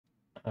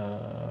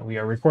We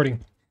are recording.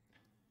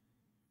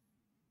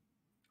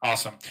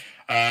 Awesome.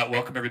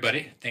 Welcome,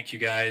 everybody. Thank you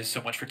guys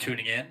so much for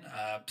tuning in.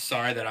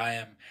 Sorry that I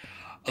am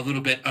a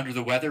little bit under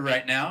the weather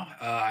right now.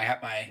 I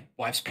have my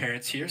wife's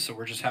parents here, so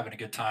we're just having a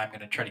good time.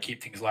 Going to try to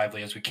keep things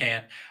lively as we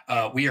can.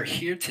 We are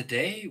here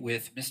today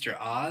with Mr.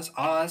 Oz.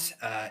 Oz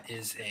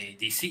is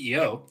the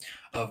CEO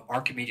of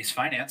Archimedes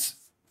Finance.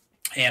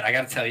 And I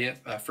got to tell you,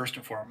 first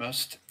and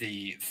foremost,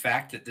 the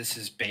fact that this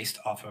is based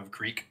off of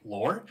Greek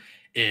lore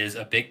is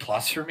a big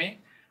plus for me.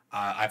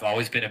 I've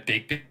always been a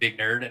big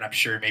nerd, and I'm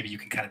sure maybe you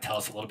can kind of tell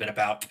us a little bit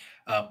about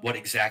what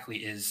exactly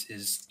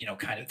is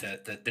kind of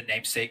the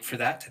namesake for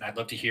that. And I'd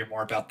love to hear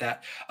more about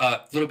that.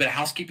 A little bit of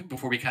housekeeping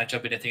before we kind of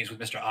jump into things with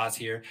Mr. Oz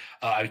here.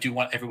 I do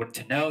want everyone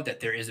to know that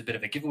there is a bit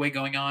of a giveaway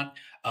going on.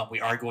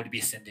 We are going to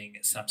be sending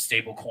some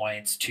stable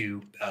coins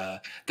to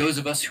those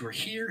of us who are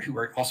here, who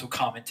are also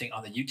commenting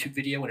on the YouTube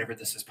video whenever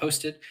this is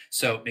posted.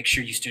 So make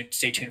sure you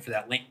stay tuned for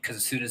that link, because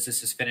as soon as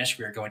this is finished,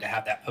 we are going to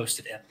have that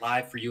posted and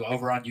live for you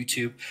over on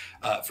YouTube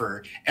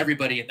for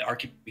everybody in the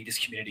Archimedes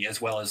community,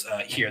 as well as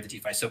here at the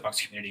DeFi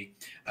Soapbox community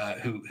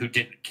who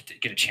didn't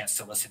get a chance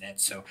to listen in.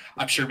 So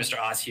I'm sure Mr.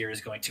 Oz here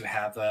is going to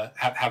have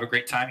a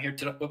great time here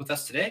with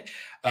us today.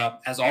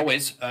 As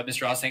always,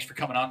 Mr. Oz, thanks for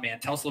coming on, man.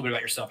 Tell us a little bit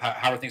about yourself.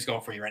 How are things going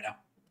for you right now?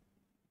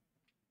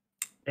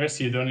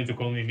 First, you don't need to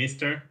call me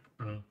Mister.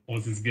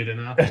 Oz is good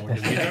enough, or the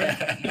wizard.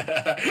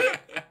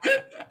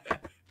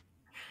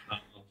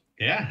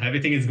 Yeah,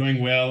 everything is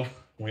going well.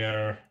 We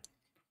are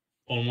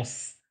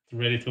almost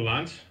ready to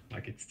launch.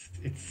 Like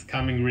it's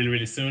coming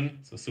really soon.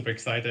 So super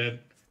excited.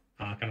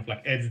 Kind of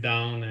like heads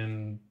down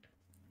and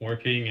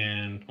working.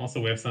 And also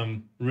we have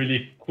some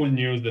really cool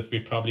news that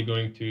we're probably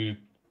going to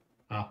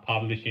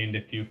publish in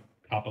the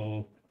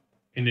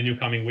new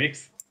coming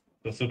weeks.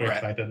 So super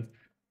excited.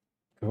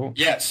 Cool.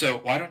 Yeah, so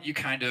why don't you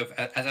kind of,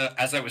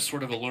 as I was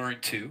sort of alluring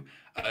to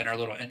in our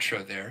little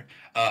intro there,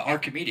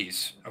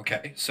 Archimedes,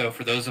 okay? So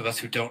for those of us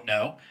who don't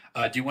know,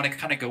 do you want to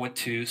kind of go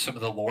into some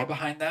of the lore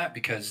behind that?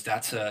 Because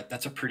that's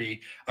a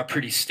pretty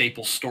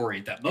staple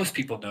story that most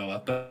people know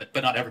of, but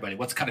not everybody.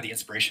 What's kind of the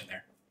inspiration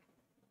there?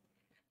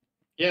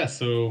 Yeah,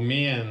 so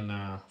me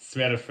and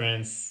three other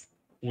friends,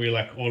 we're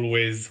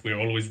always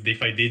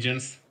DeFi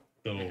degens.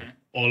 So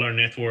all our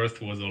net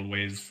worth was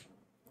always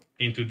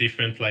into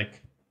different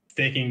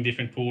staking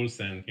different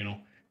pools, and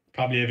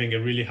probably having a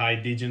really high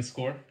degen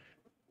score.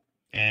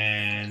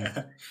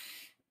 And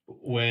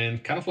when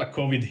kind of like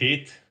COVID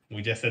hit,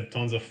 we just had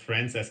tons of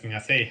friends asking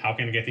us, hey, how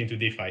can I get into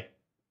DeFi? It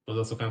was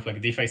also kind of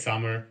like DeFi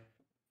summer.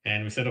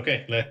 And we said,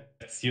 okay,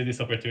 let's use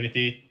this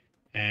opportunity.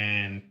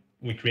 And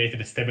we created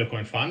a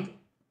stablecoin fund,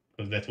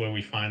 because that's where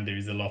we find there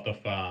is a lot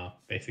of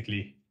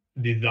basically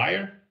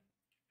desire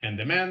and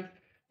demand.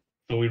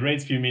 So we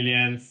raised a few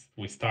millions.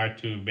 We start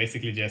to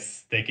basically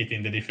just take it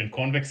in the different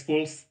convex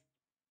pools.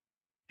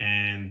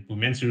 And we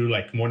managed to do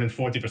like more than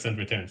 40%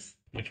 returns,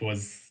 which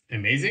was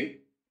amazing.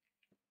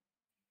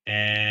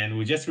 And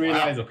we just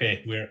realized,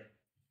 okay,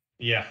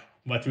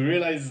 but we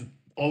realized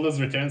all those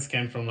returns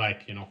came from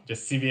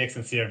just CVX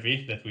and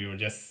CRV that we were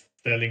just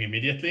selling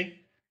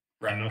immediately,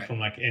 and not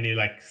from any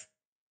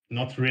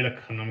not real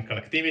economical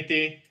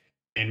activity.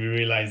 And we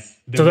realized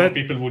the more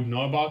people would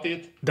know about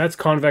it, that's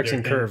convex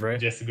and curve, right?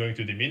 Just going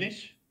to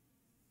diminish.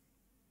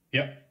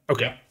 Yeah.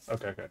 Okay. Yeah.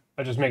 Okay.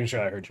 I'm just making sure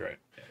I heard you right.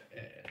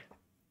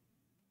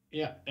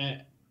 Yeah,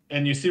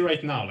 and you see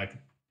right now,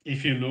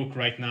 if you look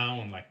right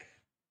now and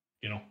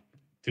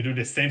to do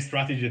the same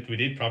strategy that we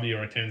did, probably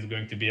your return is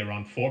going to be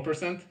around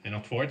 4% and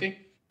not 40.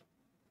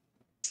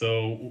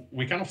 So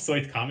we kind of saw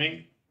it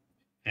coming,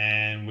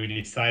 and we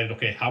decided,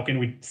 okay, how can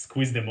we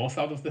squeeze the most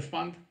out of the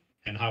fund,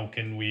 and how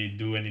can we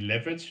do any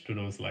leverage to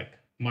those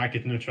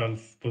market neutral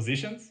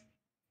positions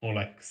or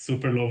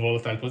super low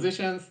volatile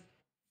positions.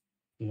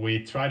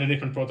 We tried the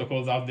different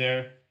protocols out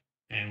there,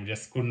 and we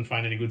just couldn't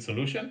find any good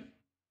solution.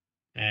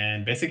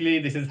 And basically,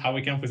 this is how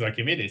we came up with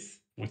Archimedes,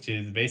 which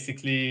is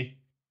basically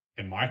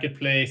a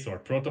marketplace or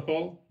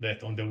protocol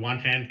that on the one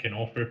hand can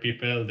offer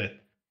people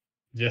that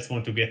just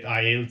want to get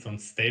high yields on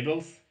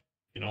stables.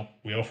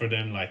 We offer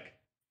them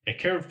a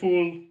curve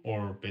pool,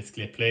 or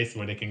basically a place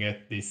where they can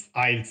get this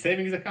high yield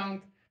savings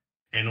account.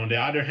 And on the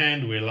other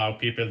hand, we allow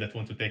people that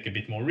want to take a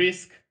bit more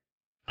risk.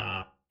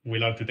 We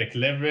allow to take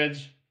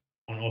leverage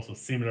on also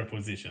similar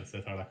positions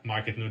that are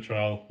market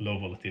neutral, low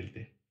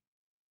volatility.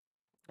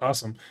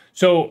 Awesome.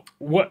 So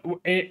what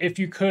if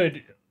you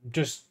could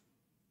just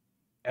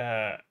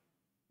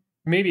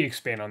maybe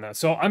expand on that?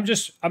 So I'm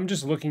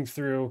just looking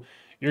through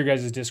your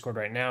guys' Discord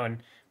right now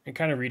and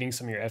kind of reading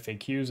some of your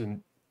FAQs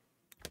and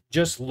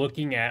just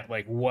looking at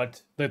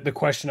what the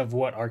question of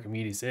what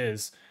Archimedes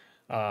is.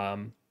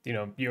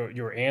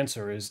 Your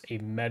answer is a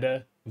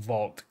meta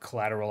vault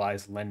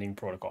collateralized lending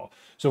protocol.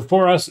 So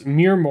for us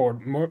mere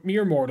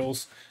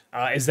mortals,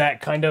 is that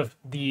kind of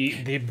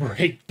the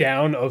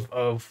breakdown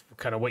of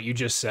kind of what you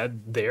just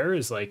said there?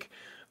 Is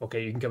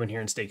okay, you can come in here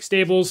and stake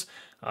stables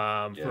for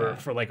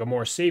a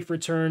more safe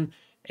return,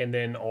 and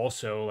then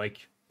also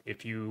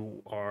if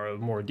you are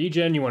more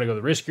degen, you want to go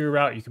the riskier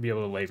route, you could be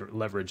able to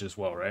leverage as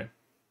well, right?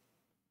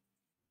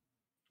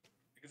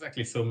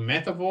 Exactly. So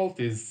MetaVault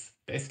is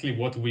basically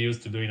what we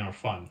used to do in our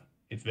fund.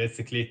 It's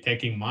basically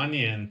taking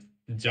money and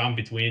jump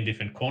between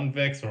different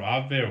convex or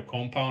Aave or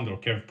compound or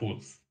curve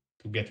pools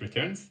to get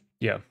returns.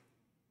 Yeah.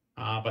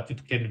 But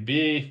it can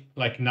be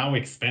like now we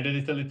expanded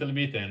it a little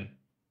bit, and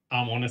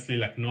I'm honestly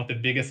like not the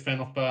biggest fan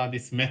of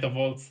this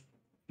MetaVault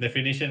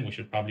definition. We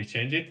should probably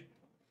change it.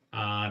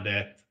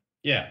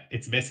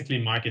 It's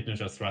basically market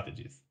neutral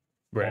strategies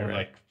Right. or Right.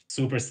 like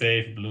super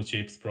safe blue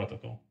chips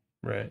protocol.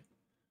 Right.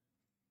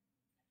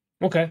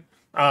 Okay.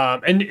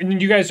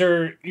 And you guys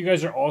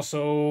are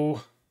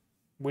also,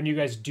 when you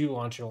guys do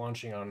launch, you're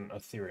launching on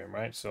Ethereum,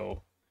 right?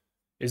 So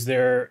is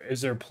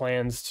there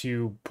plans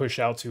to push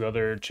out to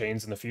other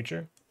chains in the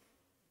future?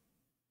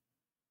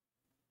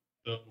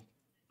 So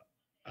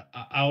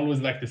I always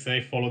like to say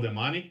follow the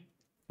money,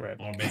 Right.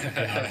 or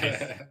basically in our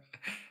case,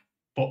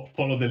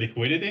 follow the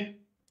liquidity.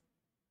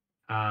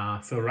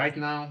 So right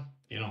now,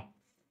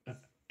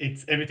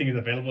 it's everything is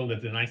available.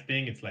 That's the nice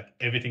thing. It's like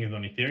everything is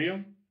on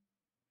Ethereum.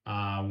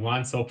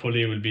 Once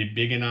hopefully it will be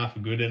big enough,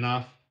 good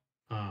enough.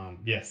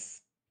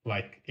 Yes,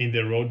 like in the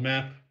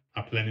roadmap,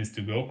 our plan is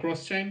to go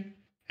cross chain,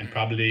 and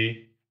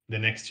probably the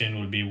next chain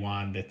will be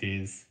one that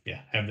is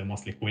have the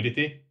most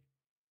liquidity.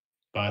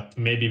 But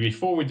maybe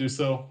before we do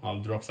so,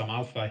 I'll drop some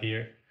alpha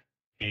here.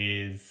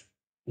 Is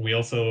we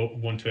also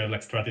want to have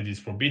like strategies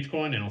for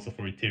Bitcoin and also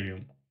for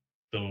Ethereum.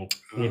 So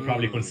we'll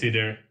probably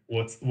consider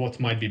what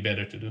might be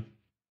better to do.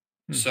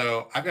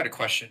 So I've got a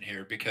question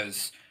here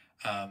because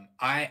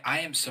I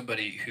am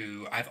somebody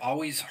who I've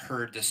always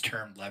heard this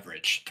term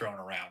leverage thrown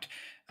around.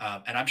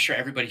 And I'm sure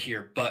everybody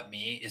here but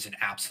me is an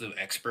absolute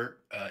expert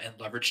in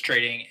leverage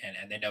trading,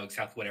 and they know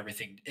exactly what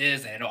everything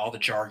is, and they know all the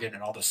jargon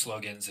and all the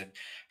slogans and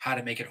how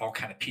to make it all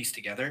kind of piece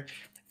together.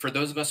 For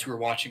those of us who are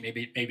watching,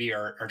 maybe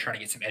are trying to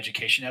get some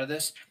education out of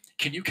this,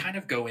 can you kind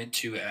of go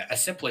into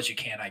as simple as you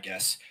can, I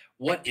guess,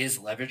 what is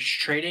leverage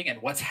trading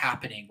and what's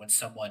happening when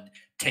someone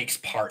takes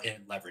part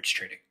in leverage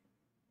trading?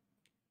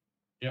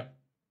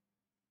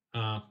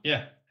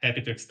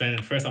 Happy to explain.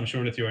 And first, I'm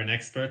sure that you're an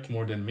expert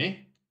more than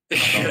me.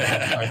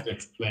 I'll try to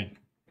explain.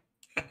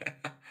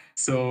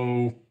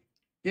 So,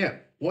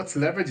 what's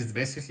leverage is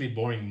basically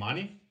borrowing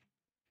money,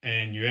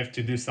 and you have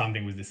to do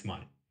something with this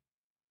money.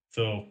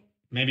 So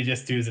maybe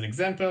just to use an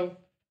example,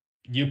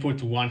 you put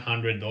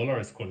 $100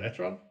 as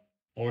collateral,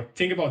 or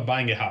think about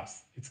buying a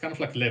house. It's kind of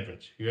like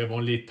leverage. You have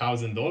only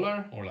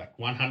 $1,000 or like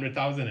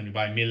 100,000, and you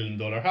buy $1 million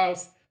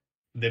house.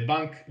 The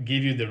bank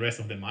give you the rest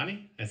of the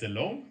money as a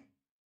loan,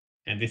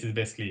 and this is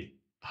basically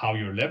how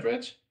you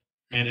leverage.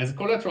 And as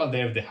collateral, they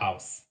have the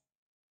house.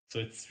 So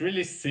it's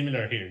really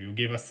similar here. You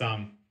give us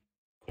some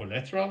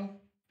collateral,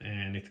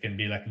 and it can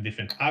be like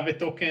different Aave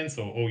tokens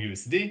or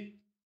OUSD.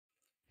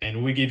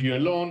 And we give you a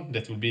loan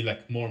that will be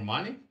like more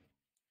money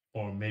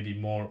or maybe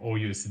more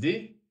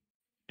OUSD.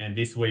 And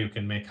this way you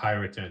can make higher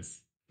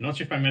returns. Not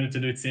sure if I managed to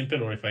do it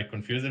simple or if I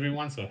confuse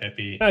everyone. So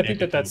happy. I think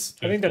that's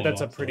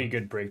a pretty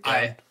good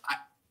breakdown.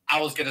 I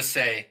was gonna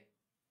say,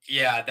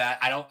 that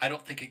I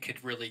don't think it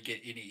could really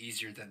get any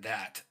easier than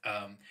that.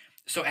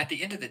 So at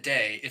the end of the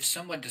day, if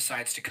someone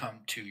decides to come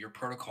to your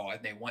protocol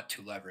and they want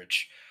to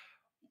leverage,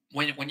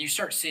 when you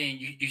start seeing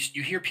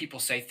you hear people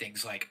say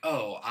things like,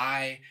 "Oh,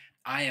 I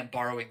am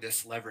borrowing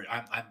this leverage.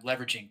 I'm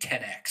leveraging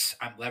 10x.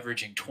 I'm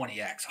leveraging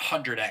 20x,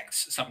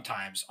 100x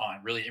sometimes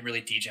on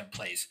really degen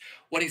plays."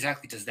 What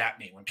exactly does that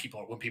mean when people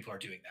are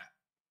doing that?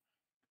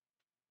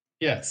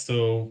 Yeah,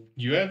 so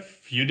you have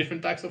few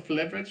different types of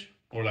leverage,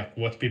 or like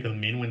what people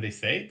mean when they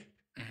say it.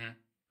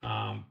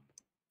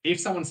 If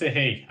someone say,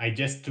 "Hey, I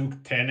just took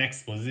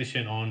 10x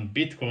position on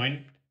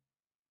Bitcoin,"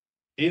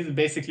 is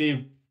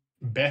basically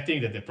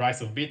betting that the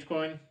price of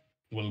Bitcoin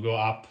will go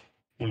up,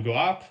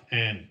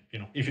 and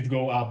if it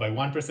go up by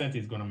 1%,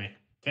 it's gonna make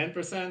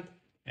 10%,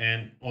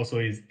 and also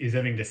is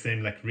having the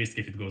same like risk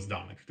if it goes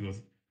down. Like if it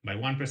goes by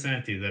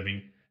 1%, is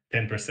having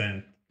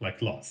 10% like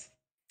loss.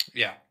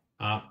 Yeah.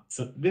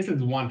 So this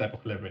is one type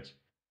of leverage.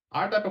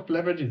 Our type of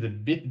leverage is a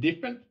bit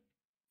different.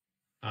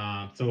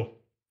 So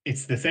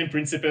it's the same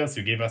principles.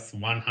 You give us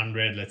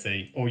 100, let's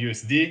say,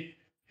 OUSD,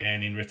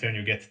 and in return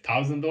you get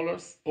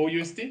 $1,000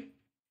 OUSD.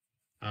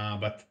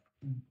 But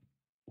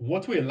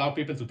what we allow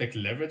people to take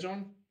leverage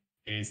on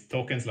is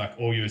tokens like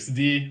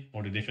OUSD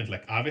or the different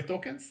like Aave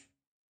tokens,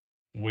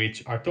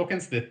 which are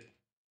tokens that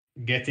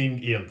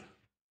getting yield.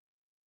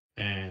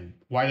 And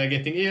why they're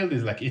getting yield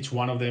is like each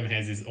one of them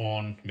has its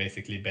own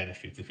basically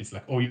benefits. If it's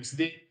like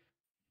OUSD,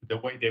 the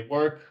way they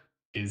work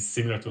is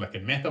similar to like a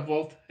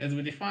MetaVault as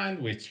we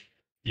defined, which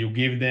you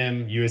give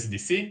them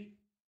USDC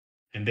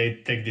and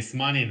they take this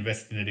money,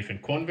 invest in the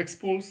different convex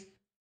pools,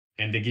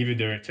 and they give you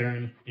the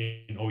return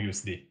in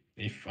OUSD.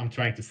 If I'm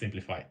trying to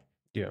simplify it.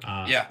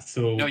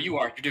 So no,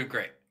 you're doing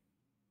great.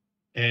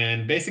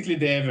 And basically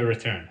they have a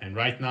return. And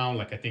right now,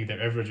 like I think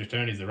their average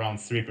return is around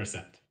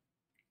 3%.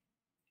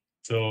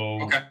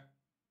 So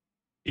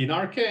in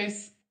our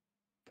case,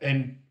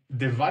 and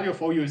the value of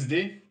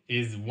OUSD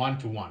is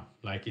 1-to-1.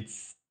 Like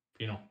it's,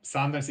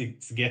 sometimes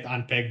it's get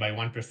unpegged by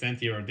 1%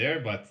 here or there,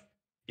 but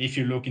if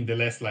you look in the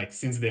last, like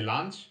since they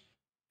launch,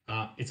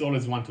 it's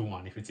always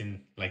 1-to-1 if it's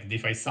in like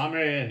DeFi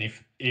summer and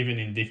if even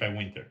in DeFi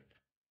winter.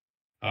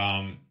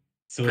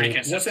 So Pretty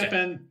what's consistent.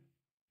 happened?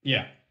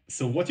 Yeah.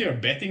 So what you're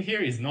betting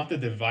here is not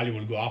that the value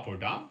will go up or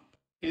down.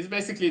 It's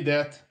basically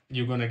that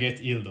you're gonna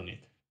get yield on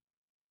it.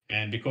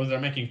 And because they're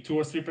making 2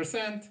 or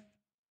 3%,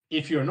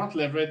 if you're not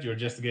leveraged, you're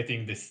just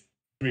getting this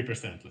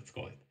 3%, let's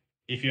call it.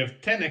 If you have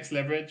 10x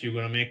leverage, you're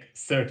gonna make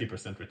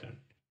 30% return.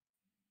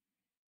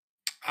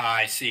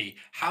 I see.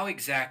 How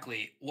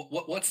exactly?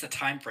 What's the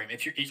time frame?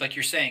 If you're like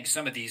you're saying,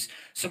 some of these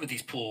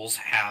pools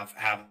have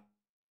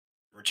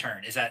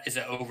return. Is that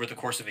over the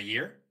course of a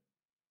year?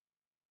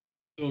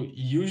 So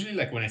usually,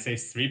 like when I say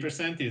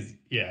 3%, is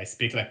I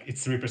speak like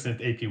it's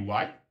 3%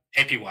 APY.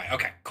 APY.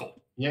 Okay,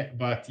 cool. Yeah,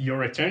 but your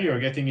return, you're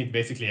getting it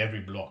basically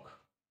every block.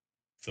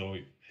 So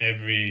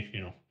every,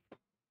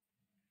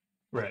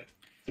 Right.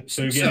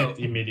 So you get it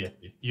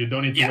immediately. You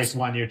don't need to wait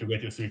 1 year to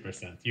get your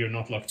 3%. You're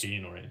not locked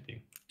in or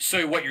anything.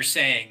 So what you're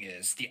saying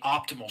is the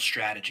optimal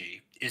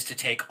strategy is to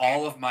take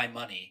all of my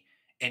money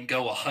and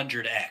go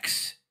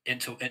 100x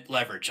into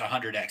leverage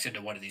 100x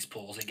into one of these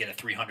pools and get a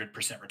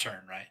 300%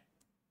 return, right?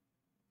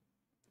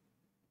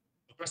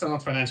 Of course, I'm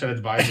not financial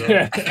advisor.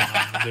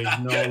 There's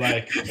no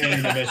like any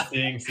the best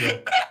thing.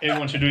 So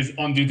everyone should do his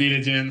own due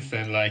diligence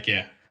and like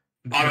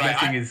All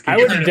right.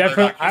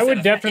 I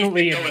would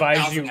definitely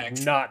advise you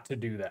not to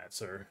do that,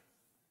 sir.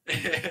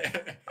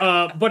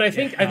 But I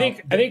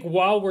think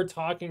while we're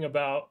talking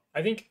about,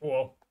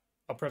 well,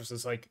 I'll preface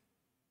this, like,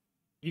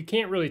 you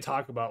can't really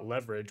talk about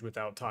leverage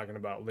without talking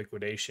about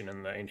liquidation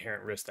and the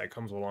inherent risk that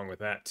comes along with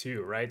that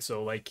too, right?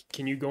 So like,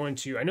 can you go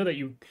into, I know that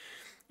you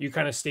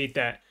kind of state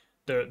that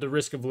the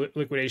risk of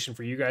liquidation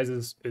for you guys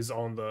is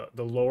on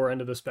the lower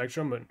end of the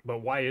spectrum,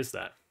 but why is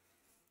that?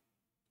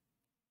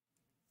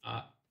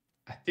 I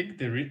think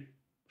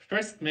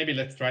first, maybe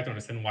let's try to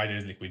understand why there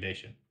is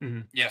liquidation.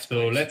 Mm-hmm. Yes.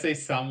 So let's say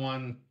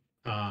someone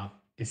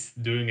is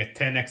doing a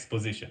 10x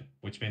position,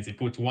 which means he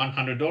put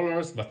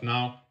 $100, but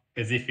now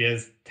as if he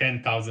has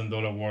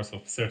 $10,000 worth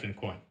of certain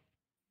coin.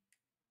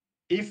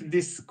 If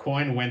this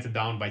coin went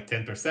down by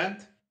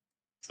 10%,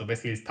 so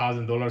basically his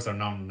 $1,000 are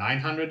now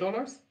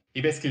 $900, he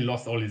basically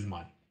lost all his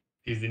money.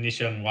 His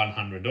initial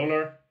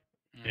 $100,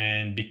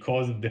 and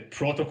because the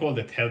protocol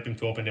that helped him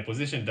to open the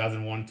position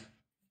doesn't want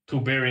to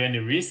bear any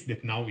risk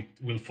that now it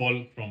will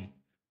fall from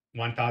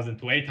 1,000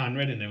 to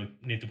 800 and they will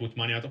need to put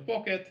money out of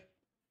pocket,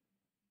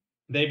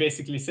 they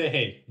basically say,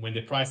 hey, when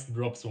the price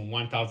drops from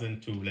 1,000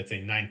 to, let's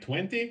say,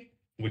 920,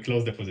 we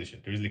close the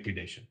position. There is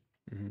liquidation.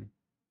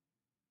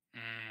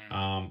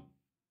 Mm-hmm.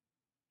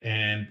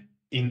 And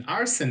in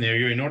our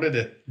scenario, in order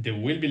that there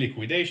will be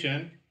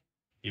liquidation,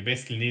 you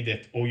basically need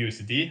that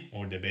OUSD,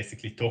 or the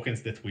basically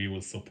tokens that we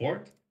will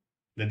support,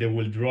 that they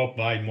will drop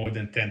by more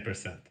than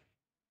 10%,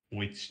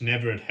 which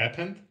never had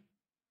happened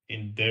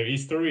in their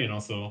history. And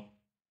also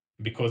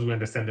because we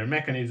understand their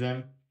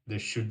mechanism, there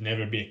should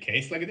never be a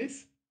case like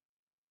this.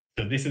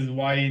 So this is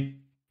why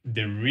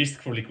the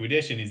risk for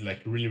liquidation is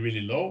like really,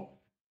 really low.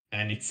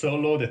 And it's so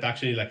low that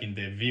actually like in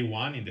the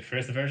V1, in the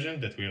first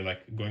version that we're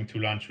like going to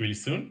launch really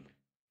soon,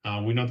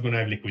 we're not going to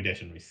have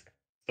liquidation risk.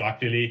 So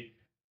actually,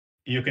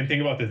 you can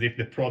think about it as if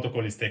the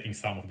protocol is taking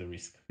some of the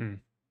risk and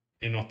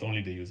not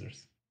only the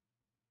users.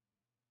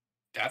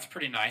 That's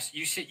pretty nice.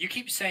 You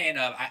keep saying,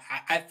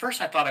 at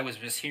first I thought I was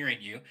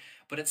mishearing you,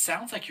 but it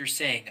sounds like you're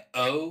saying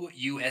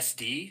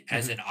OUSD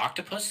as in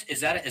octopus.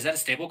 Is that a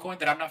stable coin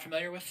that I'm not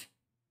familiar with?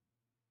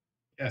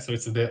 Yeah, so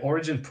it's the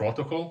origin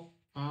protocol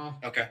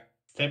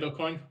stable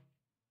coin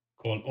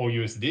called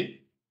OUSD.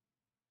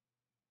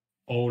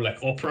 O like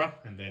Oprah,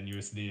 and then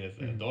USD as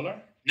a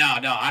dollar. No,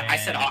 I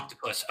said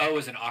octopus. O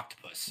is an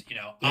octopus.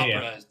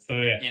 Opera is,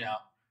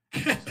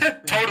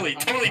 totally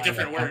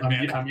different word,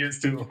 man. I'm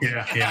used to,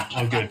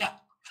 all good.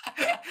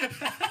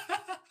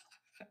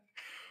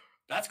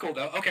 That's cool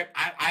though. Okay,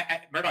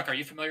 Murdoch, are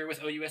you familiar with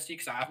OUSD?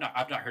 Because I've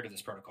not heard of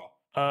this protocol.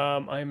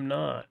 I'm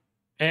not,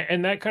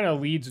 and that kind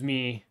of leads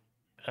me.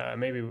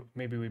 Maybe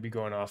we'd be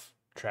going off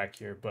track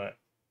here, but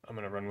I'm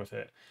gonna run with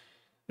it.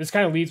 This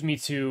kind of leads me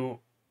to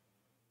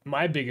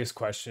my biggest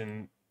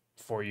question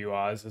for you,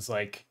 Oz, is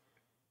like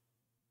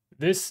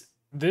this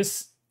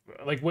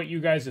like what you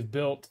guys have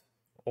built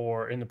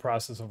or in the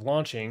process of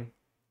launching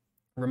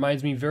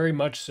reminds me very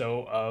much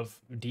so of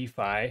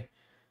DeFi,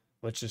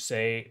 let's just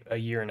say a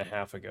year and a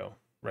half ago,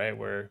 right?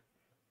 Where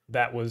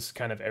that was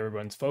kind of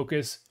everyone's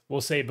focus.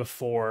 We'll say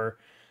before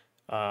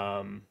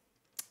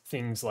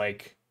things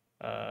like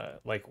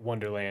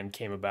Wonderland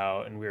came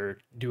about and we were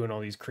doing all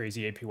these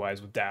crazy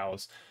APYs with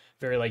DAOs,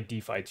 very like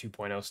DeFi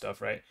 2.0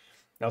 stuff, right?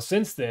 Now,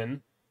 since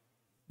then,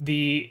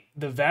 the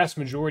vast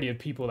majority of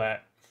people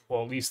that,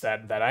 well, at least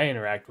that I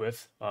interact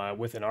with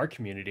within our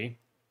community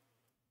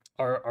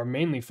are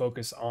mainly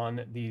focused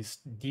on these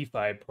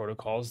DeFi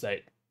protocols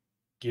that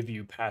give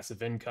you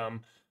passive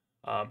income.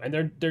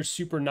 And they're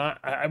super not,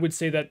 I would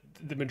say that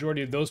the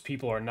majority of those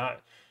people are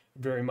not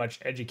very much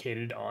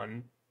educated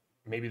on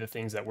maybe the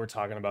things that we're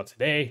talking about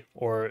today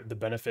or the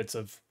benefits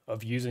of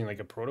using like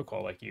a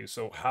protocol like you.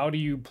 So how do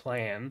you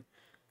plan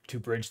to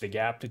bridge the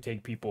gap to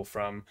take people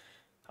from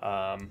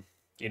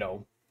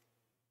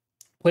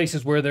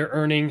places where they're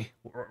earning,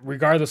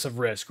 regardless of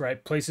risk,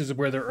 right? Places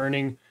where they're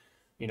earning,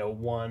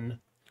 1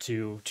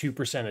 to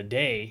 2% a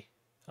day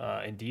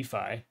in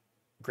DeFi.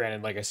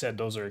 Granted, like I said,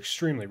 those are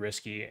extremely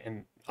risky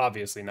and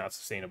obviously not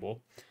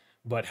sustainable.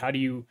 But how do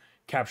you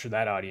capture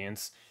that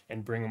audience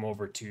and bring them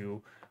over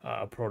to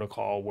a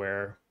protocol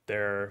where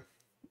they're,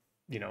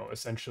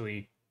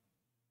 essentially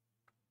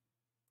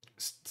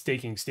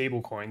staking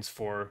stable coins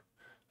for,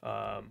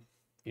 a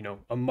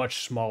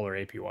much smaller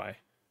APY?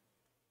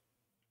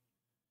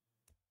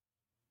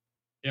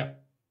 Yeah.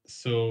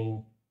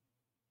 So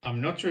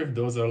I'm not sure if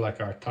those are like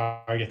our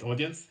target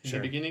audience in the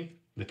beginning.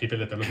 The people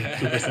that are looking at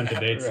 2% a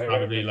day, it's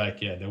probably like,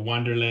 the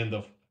wonderland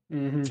of,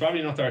 it's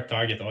probably not our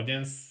target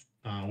audience.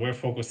 We're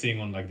focusing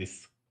on like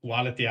this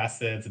quality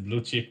assets,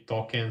 blue chip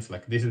tokens.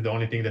 Like this is the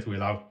only thing that will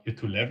allow you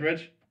to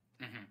leverage.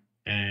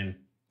 And,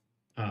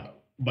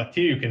 but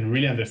here you can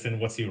really understand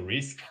what's your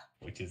risk,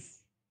 which is,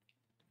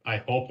 I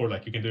hope, or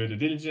like you can do the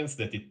diligence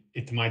that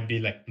it might be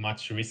like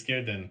much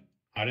riskier than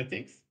other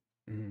things.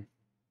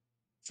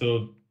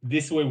 So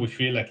this way we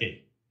feel like,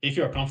 hey, if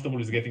you're comfortable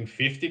with getting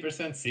 50%,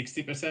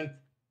 60%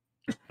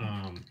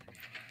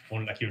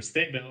 on like your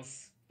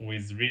stables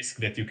with risk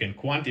that you can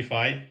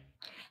quantify,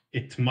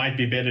 it might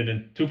be better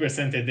than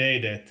 2% a day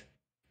that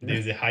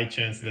there's a high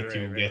chance that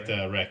you get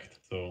wrecked.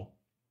 So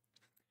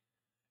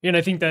yeah, and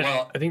I think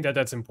that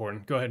that's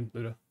important. Go ahead,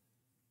 Ludo.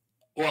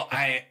 Well,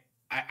 I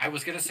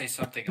was gonna say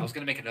something. I was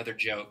gonna make another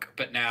joke,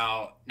 but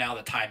now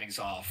the timing's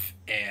off.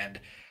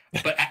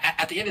 But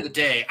at the end of the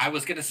day, I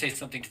was gonna say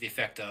something to the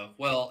effect of,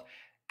 well,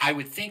 I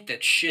would think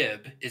that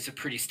SHIB is a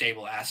pretty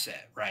stable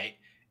asset, right?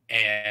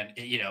 And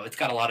it's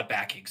got a lot of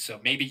backing. So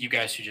maybe you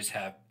guys should just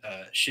have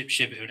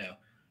SHIB Uno.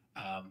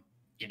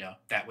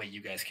 That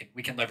way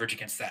we can leverage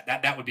against that.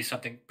 That would be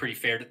something pretty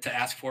fair to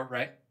ask for,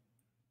 right?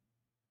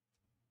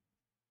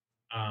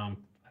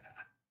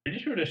 pretty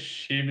sure the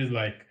SHIB is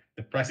like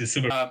the price is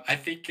super. I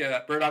think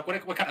Murdoch.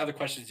 What kind of other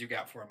questions you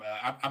got for him?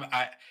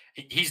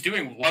 He's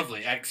doing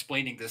lovely at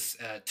explaining this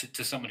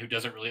to someone who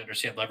doesn't really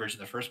understand leverage in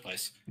the first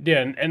place.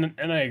 Yeah, and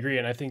I agree,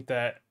 and I think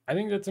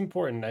that's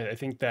important. I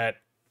think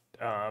that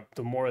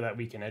the more that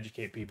we can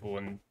educate people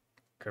in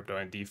crypto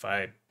and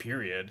DeFi,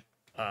 period,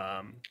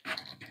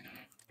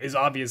 is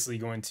obviously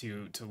going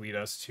to lead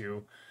us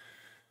to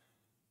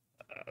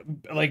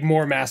like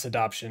more mass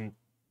adoption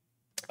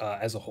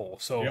as a whole.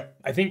 So Yeah.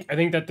 I think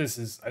that this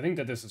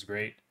is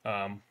great.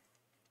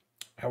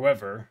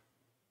 However,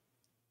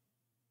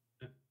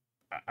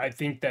 I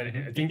think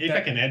if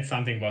I can add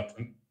something, but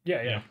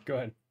yeah, go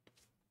ahead.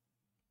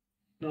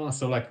 no,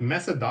 so like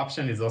mass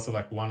adoption is also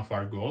like one of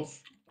our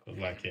goals.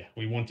 Like, yeah,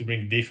 we want to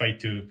bring DeFi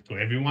to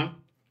everyone.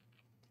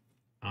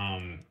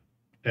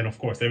 Then of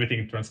course everything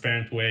in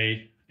transparent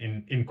way,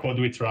 in code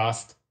we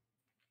trust.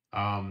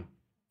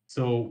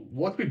 So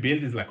what we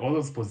build is like all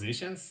those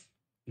positions,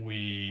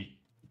 we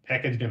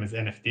package them as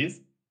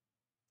NFTs.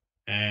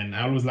 And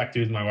I always like to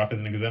use my wife as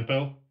an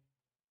example.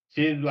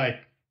 She's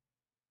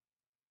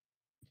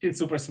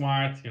super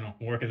smart,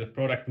 work as a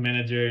product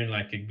manager in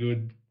like a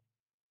good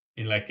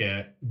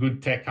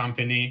tech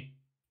company.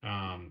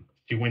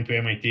 She went to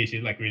MIT.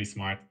 She's like really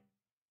smart.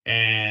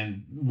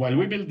 And while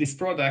we build this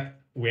product,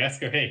 we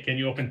ask her, hey, can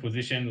you open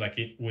position like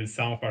with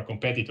some of our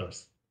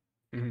competitors?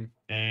 Mm-hmm.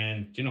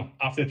 And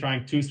after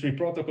trying 2-3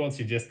 protocols,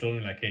 she just told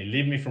me like, hey,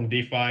 leave me from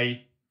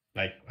DeFi.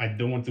 Like, I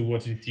don't want to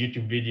watch these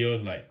YouTube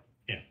videos. Like,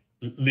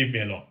 leave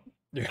me alone.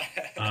 Yeah.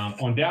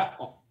 On that,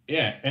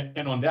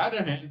 and on the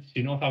other hand,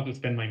 she knows how to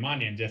spend my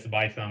money and just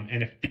buy some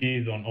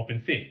NFTs on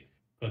OpenSea.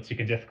 So she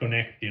can just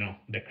connect,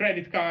 the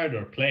credit card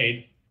or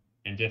Plaid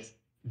and just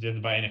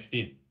buy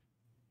NFTs.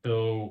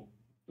 So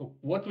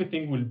what we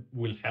think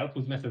will help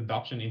with mass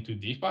adoption into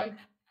DeFi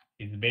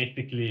is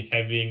basically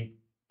having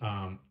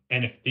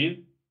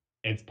NFTs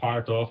as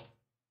part of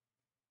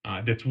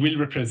that will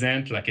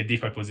represent like a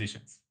DeFi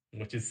positions,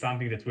 which is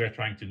something that we are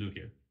trying to do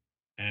here.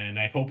 And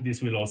I hope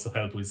this will also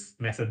help with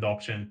mass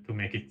adoption to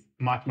make it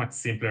much, much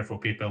simpler for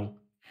people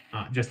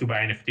just to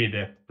buy NFT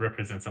that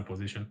represents some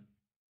position.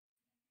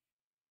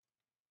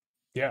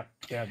 Yeah,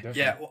 definitely.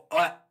 Yeah,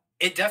 well,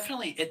 it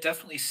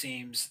definitely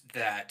seems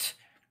that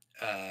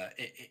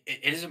it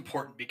is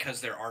important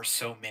because there are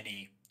so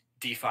many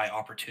DeFi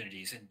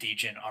opportunities and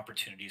degen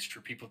opportunities for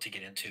people to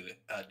get into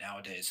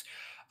nowadays.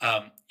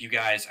 You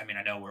guys, I mean,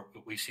 I know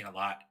we've seen a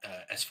lot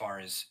as far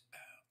as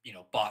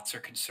bots are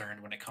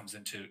concerned when it comes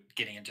into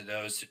getting into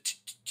those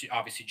to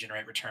obviously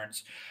generate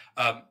returns.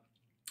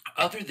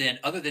 Other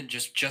than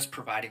just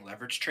providing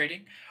leverage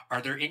trading,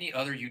 are there any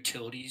other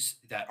utilities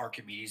that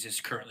Archimedes is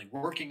currently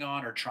working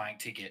on or trying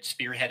to get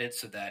spearheaded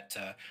so that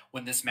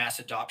when this mass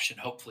adoption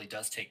hopefully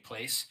does take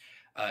place,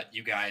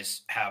 you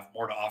guys have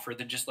more to offer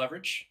than just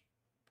leverage?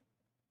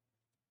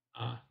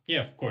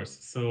 Yeah, of course.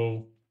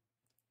 So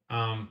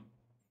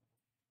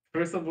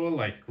first of all,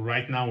 like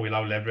right now we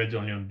allow leverage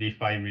only on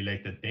DeFi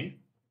related things.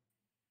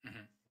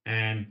 Mm-hmm.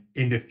 And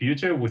in the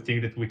future, we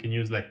think that we can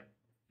use like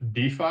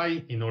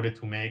DeFi in order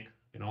to make,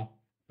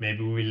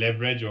 maybe we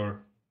leverage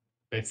or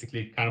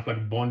basically kind of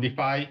like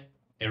bondify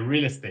a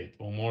real estate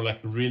or more like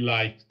real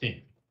life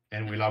thing.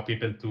 And we allow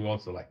people to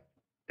also like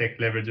take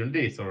leverage on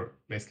this, or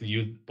basically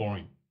use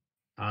borrowing.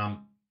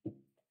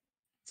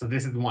 So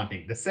this is one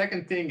thing. The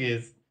second thing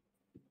is,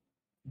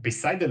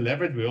 beside the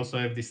leverage, we also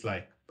have this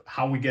like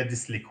how we get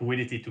this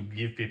liquidity to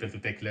give people to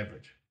take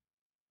leverage.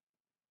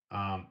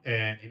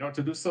 And in order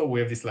to do so, we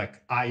have this like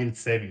high yield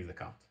savings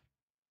account.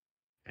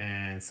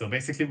 And so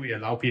basically we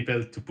allow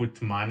people to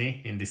put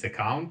money in this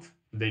account.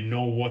 They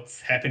know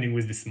what's happening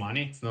with this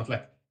money. It's not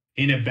like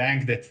in a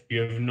bank that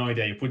you have no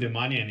idea. You put the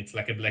money and it's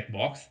like a black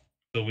box.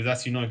 So with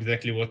us, you know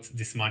exactly what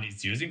this money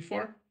is using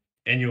for,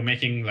 and you're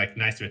making like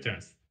nice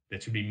returns.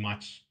 That should be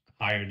much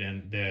higher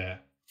than the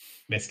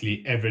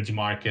basically average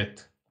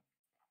market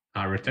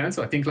return.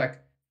 So I think like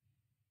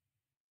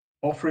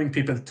offering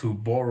people to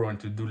borrow and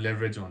to do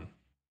leverage on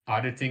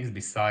other things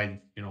besides,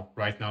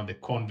 right now the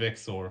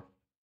convex or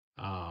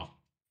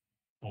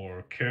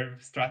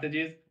curve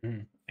strategies,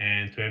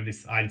 and to have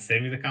this high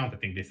savings account, I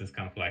think this is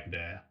kind of like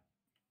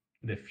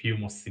the few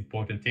most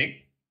important thing.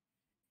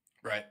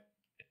 Right.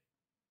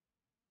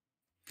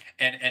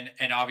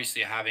 And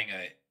obviously having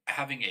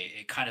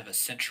a kind of a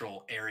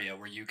central area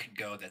where you can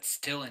go that's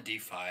still in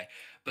DeFi,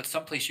 but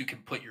someplace you can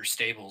put your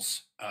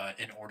stables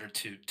in order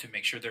to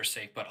make sure they're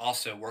safe, but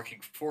also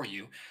working for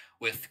you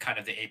with kind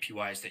of the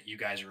APYs that you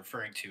guys are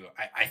referring to,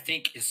 I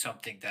think is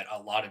something that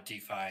a lot of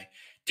DeFi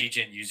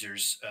DGen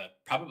users,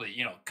 probably,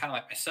 kind of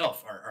like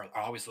myself, are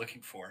always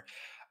looking for.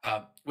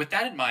 With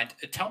that in mind,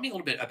 tell me a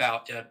little bit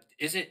about,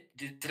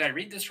 did I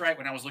read this right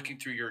when I was looking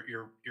through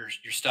your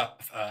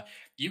stuff?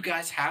 You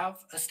guys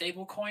have a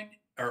stable coin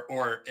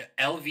or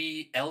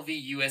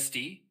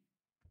LVUSD?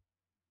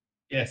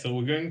 Yeah, so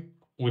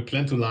we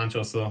plan to launch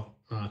also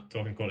a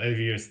token called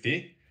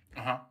LVUSD,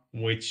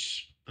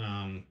 which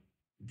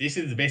this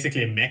is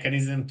basically a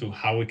mechanism to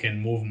how we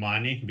can move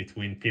money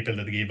between people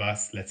that give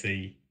us, let's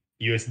say,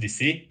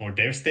 USDC or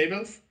their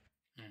stables,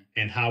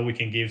 and how we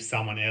can give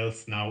someone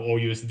else now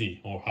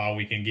OUSD, or how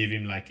we can give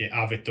him like a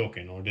Aave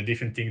token, or the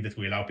different things that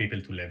we allow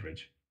people to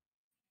leverage.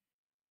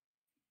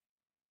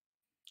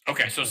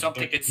 Okay, so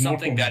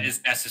something that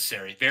is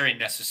necessary, very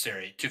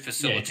necessary to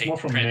facilitate. Yeah,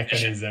 it's more from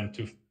mechanism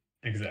to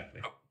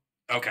exactly.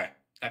 Oh, okay,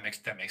 that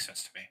makes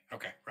sense to me.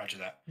 Okay, roger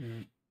that.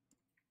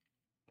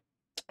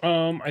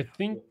 I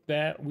think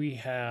that we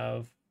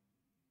have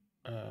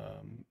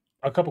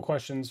a couple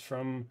questions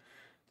from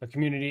the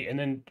community, and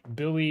then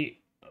Billy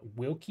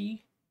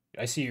Wilkie,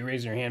 I see you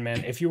raising your hand,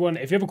 man. If you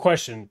have a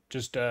question,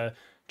 just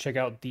check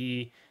out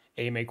the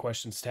AMA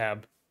questions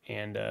tab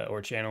and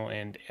or channel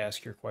and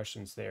ask your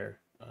questions there.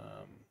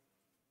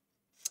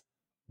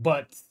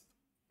 But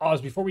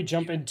Oz, before we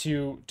jump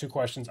into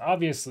questions,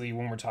 obviously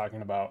when we're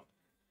talking about,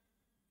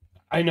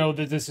 I know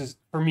that this is,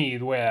 for me,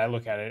 the way I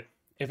look at it,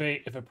 if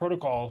a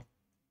protocol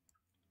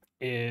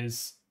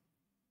is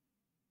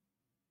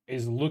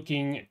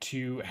looking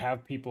to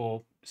have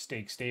people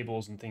stake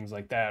stables and things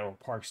like that, or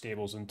park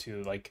stables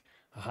into like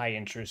a high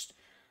interest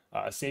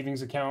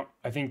savings account,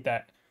 I think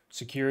that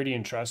security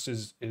and trust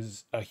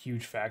is a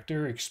huge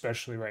factor,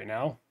 especially right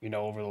now.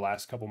 Over the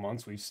last couple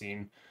months, we've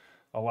seen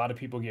a lot of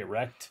people get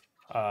wrecked.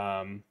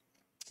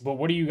 But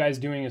what are you guys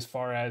doing as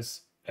far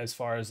as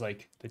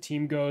like the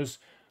team goes?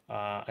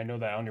 I know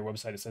that on your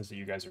website it says that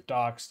you guys are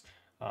doxxed.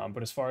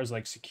 But as far as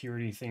like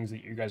security things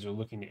that you guys are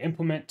looking to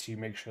implement to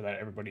make sure that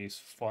everybody's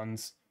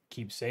funds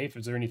keep safe,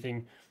 is there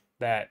anything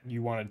that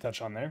you want to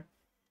touch on there?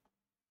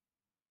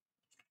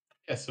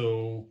 Yeah,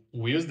 so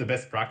we use the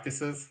best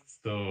practices.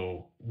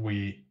 So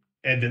we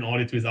had an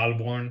audit with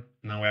Alborn.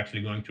 Now we're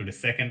actually going through the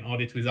second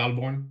audit with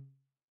Alborn,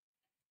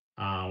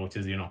 which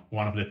is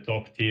one of the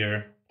top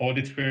tier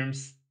audit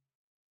firms.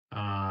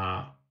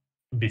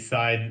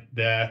 Beside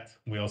that,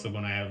 we're also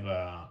going to have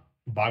a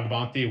bug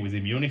bounty with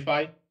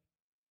Immunify.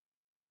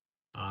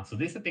 So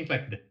this, I think,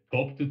 like the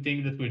top two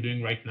things that we're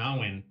doing right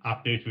now. And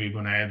after it, we're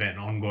going to have an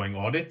ongoing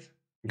audit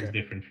with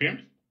different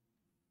firms.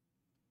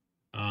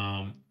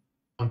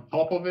 On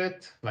top of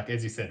it, like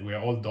as you said, we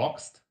are all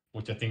doxxed,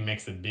 which I think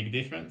makes a big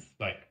difference.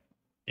 Like,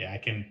 yeah, I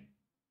can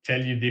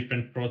tell you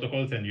different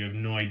protocols and you have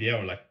no idea,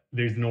 or like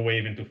there's no way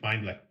even to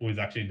find like who is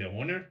actually the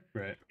owner.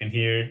 Right. And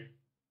here,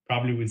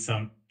 probably with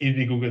some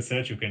easy Google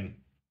search, you can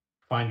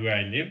find where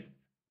I live,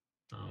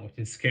 which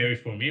is scary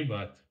for me,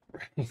 but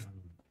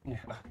yeah,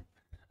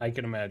 I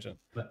can imagine.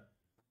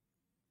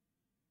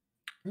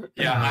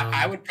 Yeah,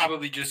 I would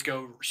probably just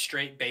go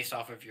straight based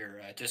off of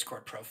your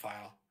Discord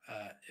profile,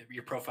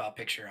 your profile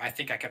picture. I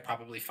think I could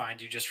probably find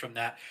you just from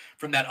that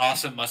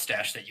awesome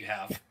mustache that you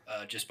have,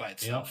 just by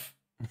itself.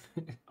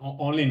 Yep.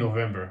 Only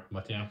November,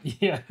 but yeah.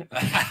 Yeah.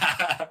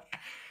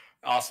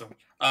 Awesome.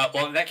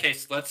 Well, in that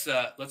case, let's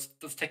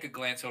take a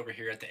glance over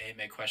here at the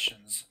AMA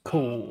questions.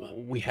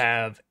 Cool. We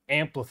have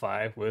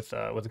Amplify with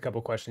a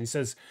couple questions. He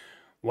says,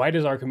 "Why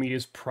does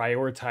Archimedes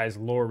prioritize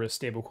lower risk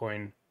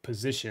stablecoin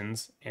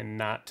positions and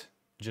not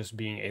just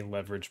being a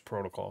leverage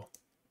protocol?"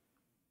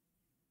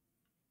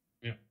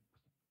 Yeah.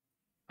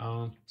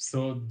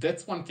 So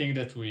that's one thing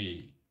that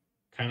we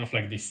kind of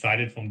like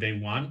decided from day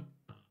one.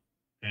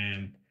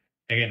 And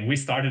again, we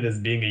started as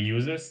being a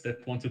users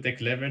that want to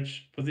take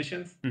leverage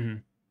positions. Mm-hmm.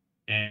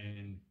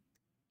 And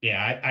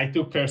yeah, I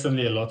took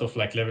personally a lot of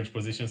like leverage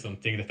positions on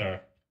things that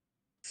are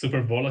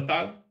super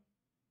volatile.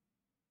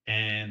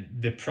 And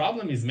the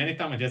problem is many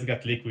times I just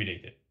got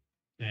liquidated.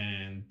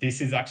 And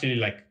this is actually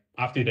like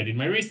after I did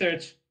my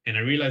research and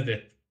I realized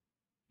that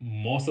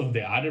most of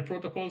the other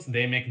protocols,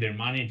 they make their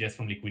money just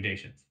from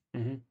liquidations.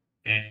 Mm-hmm.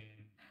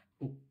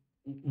 And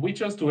we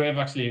chose to have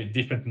actually a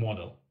different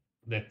model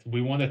that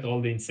we wanted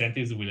all the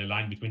incentives will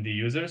align between the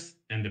users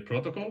and the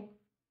protocol.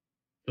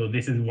 So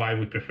this is why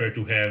we prefer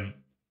to have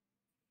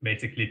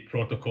basically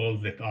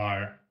protocols that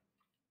are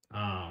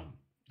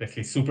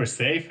basically super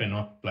safe and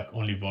not like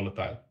only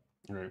volatile.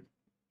 Right.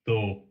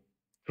 So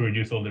to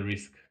reduce all the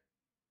risk.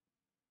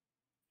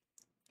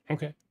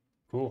 Okay.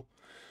 Cool.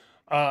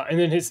 And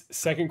then his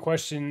second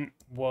question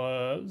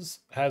was: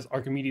 has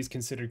Archimedes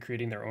considered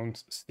creating their own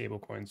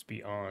stablecoins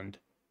beyond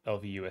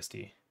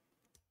LVUSD?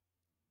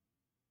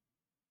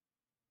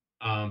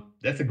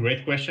 That's a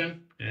great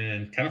question,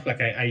 and kind of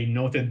like I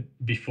noted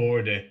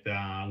before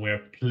that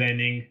we're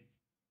planning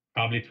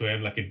probably to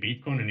have like a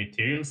Bitcoin and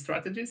Ethereum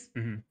strategies.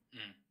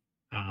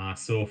 Mm-hmm.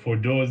 So for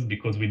those,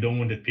 because we don't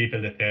want the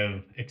people that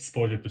have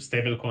exposure to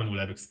stablecoin will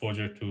have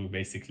exposure to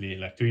basically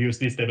like to use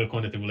this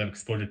stablecoin that they will have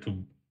exposure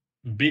to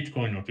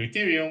Bitcoin or to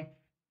Ethereum,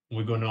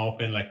 we're gonna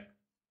open like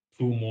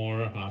two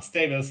more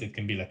stables. It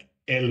can be like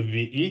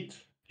LV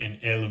ETH and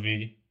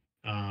LV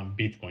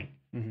Bitcoin,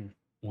 Mm-hmm.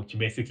 which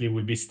basically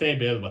will be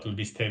stable, but will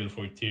be stable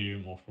for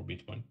Ethereum or for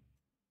Bitcoin.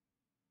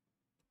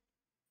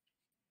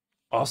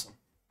 Awesome.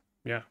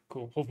 Yeah,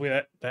 cool.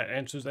 Hopefully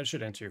that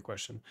should answer your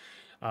question,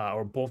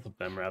 or both of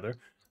them rather.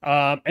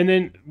 And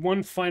then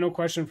one final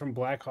question from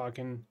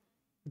Blackhawken.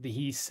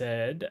 He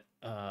said,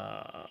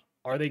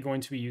 "Are they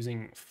going to be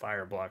using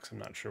Fireblocks?" I'm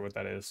not sure what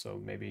that is, so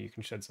maybe you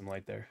can shed some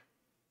light there.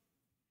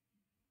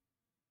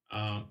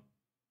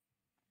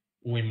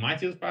 We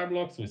might use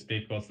Fireblocks. We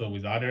speak also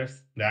with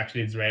others. They're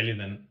actually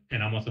Israelis,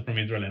 and I'm also from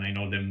Israel, and I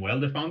know them well,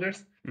 the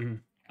founders.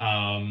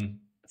 Mm-hmm.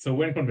 So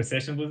we're in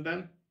conversations with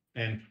them,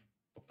 and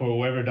for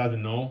whoever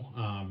doesn't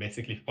know,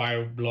 basically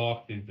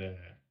Fireblocks is a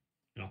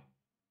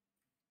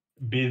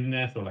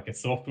business or like a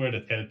software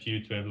that helps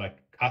you to have like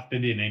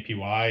custody and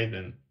APYs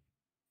and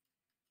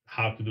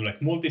how to do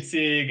like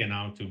multi-sig and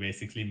how to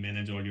basically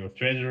manage all your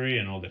treasury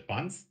and all the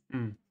funds.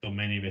 So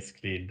many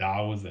basically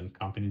DAOs and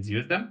companies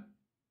use them.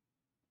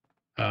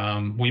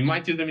 We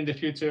might use them in the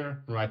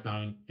future. Right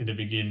now, in the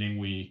beginning,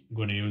 we're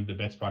going to use the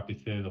best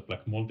practices of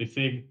like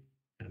multi-sig,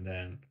 and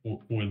then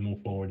we'll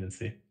move forward and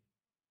see.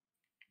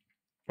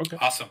 Okay.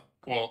 Awesome.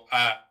 Well,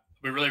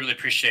 we really, really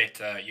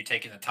appreciate you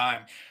taking the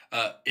time.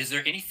 Is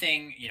there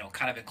anything,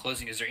 kind of in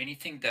closing, is there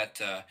anything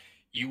that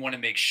you want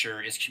to make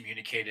sure is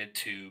communicated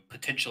to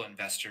potential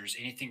investors?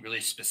 Anything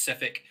really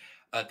specific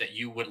that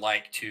you would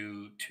like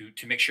to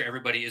make sure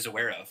everybody is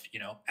aware of?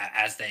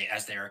 As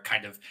they are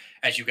kind of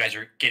as you guys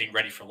are getting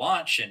ready for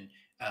launch and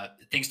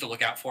things to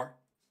look out for.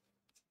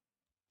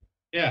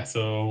 Yeah.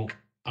 So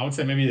I would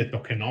say maybe the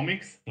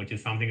tokenomics, which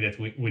is something that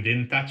we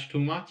didn't touch too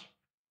much.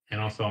 And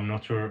also, I'm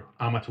not sure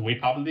how much we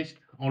published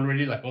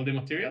already, like all the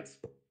materials.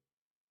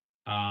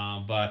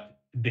 But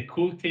the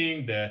cool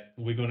thing that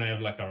we're gonna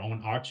have like our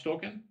own Arch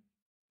token,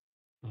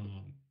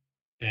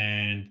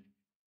 and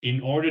in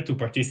order to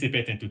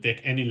participate and to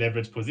take any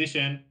leverage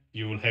position,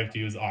 you will have to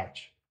use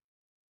Arch.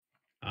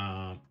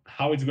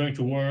 How it's going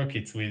to work?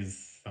 It's with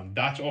some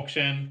Dutch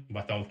auction,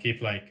 but I'll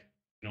keep like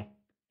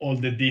all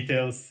the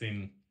details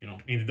in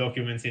in the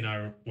documents in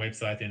our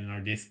website and in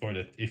our Discord.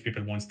 That if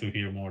people wants to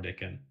hear more, they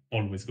can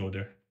always go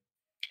there.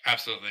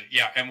 Absolutely,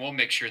 yeah, and we'll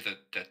make sure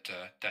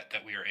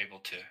that we are able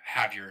to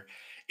have your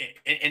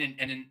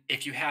and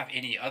if you have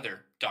any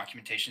other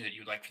documentation that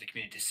you'd like for the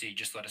community to see,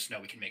 just let us know.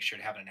 We can make sure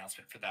to have an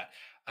announcement for that.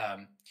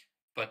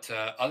 But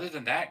other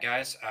than that,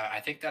 guys, I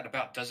think that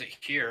about does it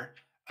here.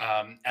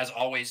 As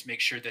always,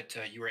 make sure that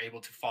you are able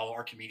to follow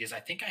Archimedes.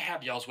 I think I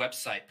have y'all's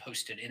website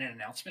posted in an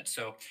announcement,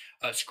 so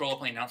scroll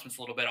up on the announcements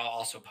a little bit. I'll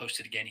also post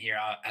it again here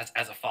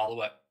as a follow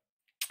up.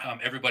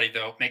 Everybody,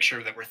 though, make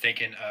sure that we're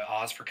thanking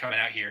Oz for coming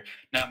out here.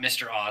 Not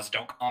Mr. Oz.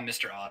 Don't call him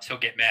Mr. Oz. He'll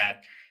get mad.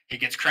 He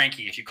gets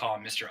cranky if you call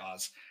him Mr.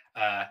 Oz.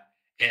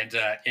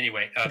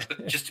 Anyway,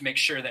 but just to make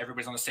sure that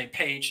everybody's on the same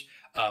page,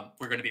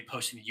 we're going to be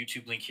posting the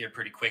YouTube link here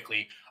pretty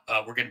quickly.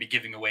 We're going to be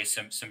giving away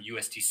some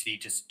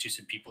USDC to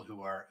some people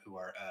who are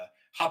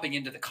hopping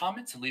into the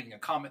comments and leaving a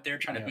comment there,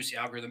 trying to boost the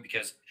algorithm,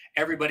 because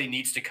everybody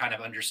needs to kind of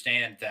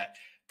understand that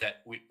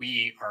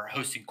we are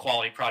hosting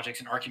quality projects,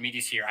 and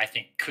Archimedes here, I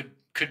think,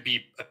 could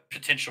be a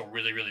potential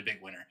really, really big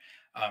winner.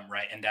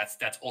 Right. And that's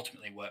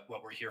ultimately what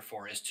we're here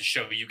for, is to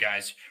show you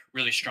guys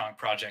really strong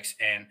projects.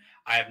 And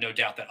I have no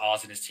doubt that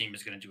Oz and his team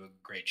is going to do a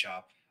great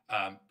job.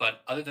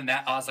 But other than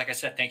that, Oz, like I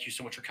said, thank you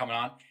so much for coming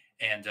on,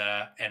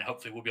 and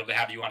hopefully we'll be able to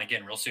have you on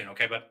again real soon.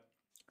 Okay, bud?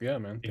 Yeah,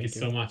 man. Thank you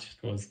so much.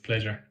 It was a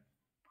pleasure.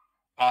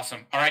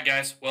 Awesome. All right,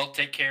 guys. Well,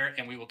 take care,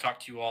 and we will talk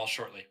to you all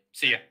shortly.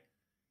 See ya.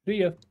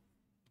 See ya.